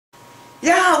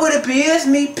Y'all what it be, it's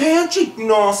me, Pantry, you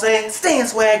know what I'm saying? Staying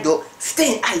swagged up,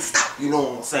 staying iced out, you know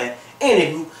what I'm saying?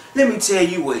 Anywho, let me tell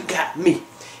you what got me.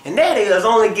 And that is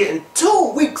only getting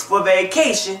 2 weeks for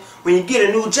vacation when you get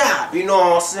a new job, you know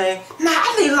what I'm saying? Now,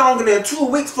 I need longer than 2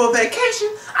 weeks for vacation.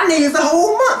 I need the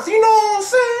whole month, you know what I'm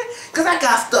saying? Because I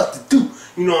got stuff to do,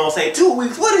 you know what I'm saying? 2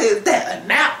 weeks, what is that, a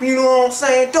nap, you know what I'm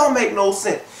saying? Don't make no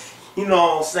sense, you know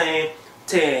what I'm saying?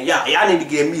 Telling y'all need to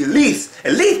give me at least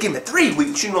give me 3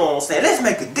 weeks, you know what I'm saying? Let's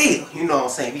make a deal, you know what I'm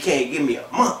saying? You can't give me a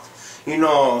month, you know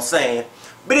what I'm saying?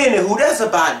 But anywho, that's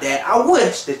about that. I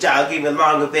wish that y'all give me a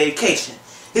longer vacation.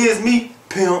 Here's me,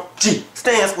 Pimp G,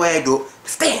 staying swagged up,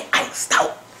 staying iced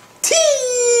out.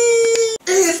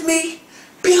 Here's me,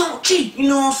 Pimp G, you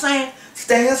know what I'm saying?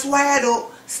 Staying swagged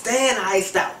up, staying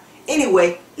iced out.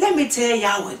 Anyway, let me tell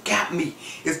y'all what got me.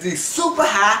 It's these super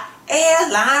high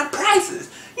airline prices.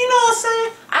 You know what I'm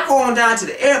saying? I go on down to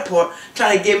the airport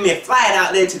trying to get me a flight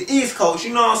out there to the East Coast,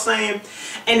 you know what I'm saying?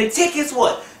 And the ticket's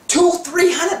what?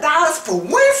 $200-300 for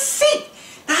one seat.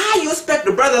 Now how you expect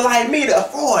a brother like me to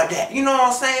afford that? You know what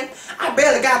I'm saying? I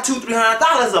barely got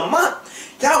 $200-300 a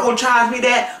month. Y'all gonna charge me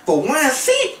that for one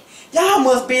seat? Y'all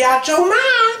must be out your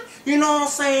mind. You know what I'm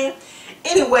saying?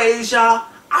 Anyways, y'all,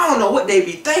 I don't know what they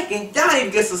be thinking. Y'all need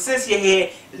to get some sense in your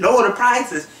head, lower the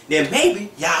prices, then maybe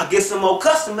y'all get some more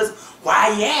customers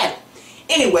while you at it.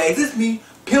 Anyways, it's me,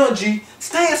 Pimp G,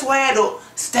 staying swagged up,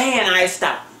 staying iced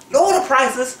out. Lower the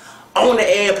prices on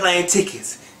the airplane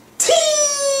tickets.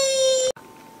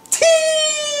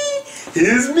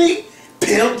 Here's me,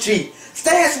 Pimp G,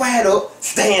 staying swagged up,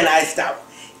 staying iced out.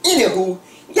 Anywho,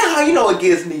 y'all, you know what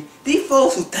gets me? These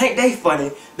folks who think they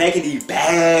funny making these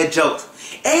bad jokes.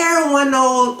 Everyone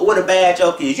knows what a bad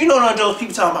joke is. You know those jokes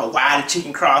people talking about why the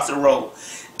chicken crossed the road.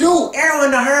 Dude,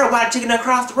 everyone done heard why the chicken done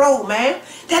crossed the road, man.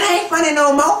 That ain't funny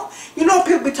no more. You know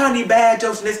people be telling these bad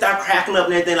jokes and they start cracking up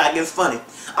and everything like it's funny.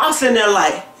 I'm sitting there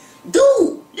like, dude,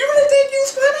 you really think you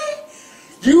was funny?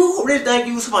 You really think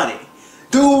you was funny?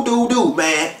 Dude,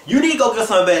 man. You need to go get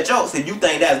some bad jokes if you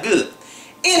think that's good.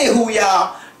 Anywho,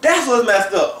 y'all, that's what's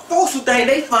messed up. Folks who think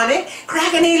they funny,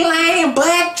 cracking these lame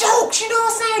bad jokes, you know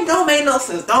what I'm saying? Don't make no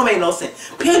sense. Don't make no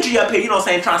sense. Pantry up here, you know what I'm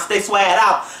saying, trying to stay swagged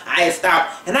out. I ain't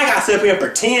stopped. And I gotta sit up here and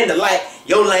pretend to like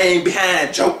your lame behind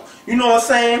a joke. You know what I'm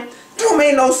saying? Don't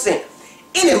make no sense.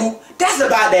 Anywho, that's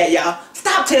about that, y'all.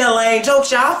 Stop telling lame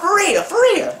jokes, y'all. For real, for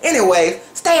real. Anyways,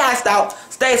 stay iced out,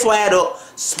 stay swagged up,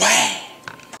 swag.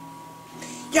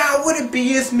 Y'all, what it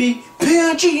be? It's me,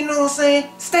 Pimp G, you know what I'm saying?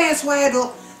 Staying swagged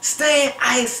up, staying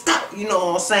iced out, you know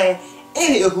what I'm saying?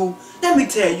 Anywho, let me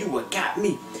tell you what got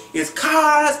me. It's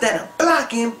cars that are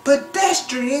blocking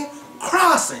pedestrian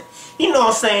crossing. You know what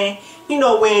I'm saying? You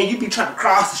know when you be trying to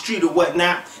cross the street or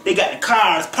whatnot, they got the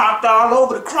cars parked all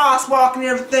over the crosswalk and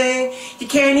everything. You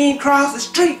can't even cross the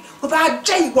street without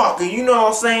jaywalking, you know what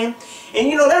I'm saying? And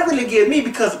you know, that really gets me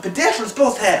because the pedestrian's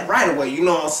supposed to have it right away, you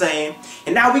know what I'm saying?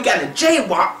 And now we got a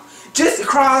jaywalk just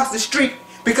across the street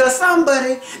because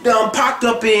somebody done parked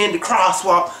up in the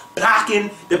crosswalk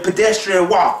blocking the pedestrian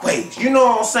walkways, you know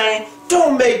what I'm saying?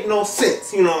 Don't make no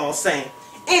sense, you know what I'm saying?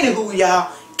 Anywho,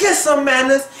 y'all, get some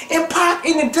manners and park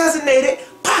in the designated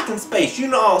parking space, you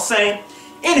know what I'm saying?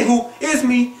 Anywho, it's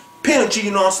me, Pimp G,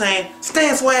 you know what I'm saying?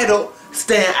 Staying swagged up,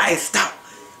 staying iced out.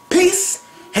 Peace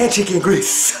and chicken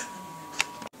grease.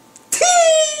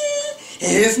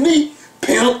 It's me,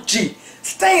 Pimp G,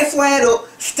 staying swagged up,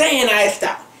 staying iced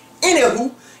out.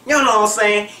 Anywho, y'all know what I'm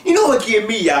saying? You know what get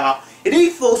me, y'all? And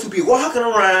these folks who be walking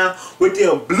around with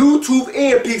them Bluetooth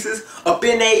earpieces up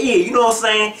in their ear, you know what I'm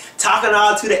saying? Talking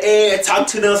all to the air, talking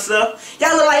to themselves.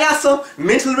 Y'all look like y'all some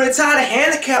mentally retarded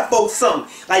handicapped folks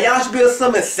something. Like y'all should be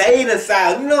something insane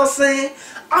inside, you know what I'm saying?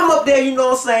 I'm up there, you know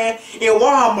what I'm saying, in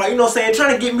Walmart, you know what I'm saying,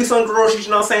 trying to get me some groceries,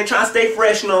 you know what I'm saying, trying to stay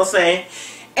fresh, you know what I'm saying.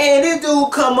 And this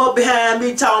dude come up behind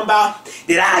me talking about,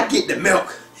 did I get the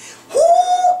milk? Whoo,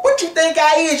 what you think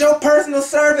I is, your personal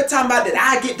servant, talking about did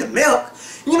I get the milk?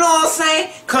 You know what I'm saying?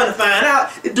 Come to find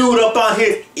out, the dude up on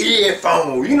his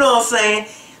earphone, you know what I'm saying?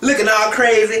 Looking all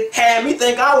crazy, had me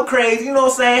think I was crazy, you know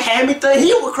what I'm saying? Had me think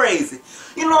he was crazy,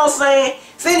 you know what I'm saying?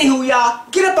 So anywho, y'all,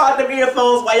 get up out them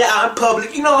earphones while y'all out in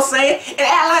public, you know what I'm saying? And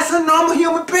act like some normal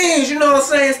human beings, you know what I'm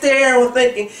saying? Stay everyone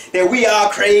thinking that we all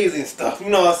crazy and stuff, you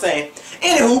know what I'm saying?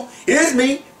 Anywho, here's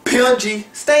me, Pimp G,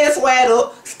 staying swagged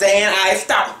up, staying iced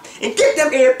out. And get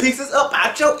them earpieces up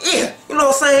out your ear, you know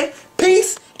what I'm saying?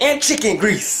 Peace and chicken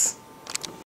grease.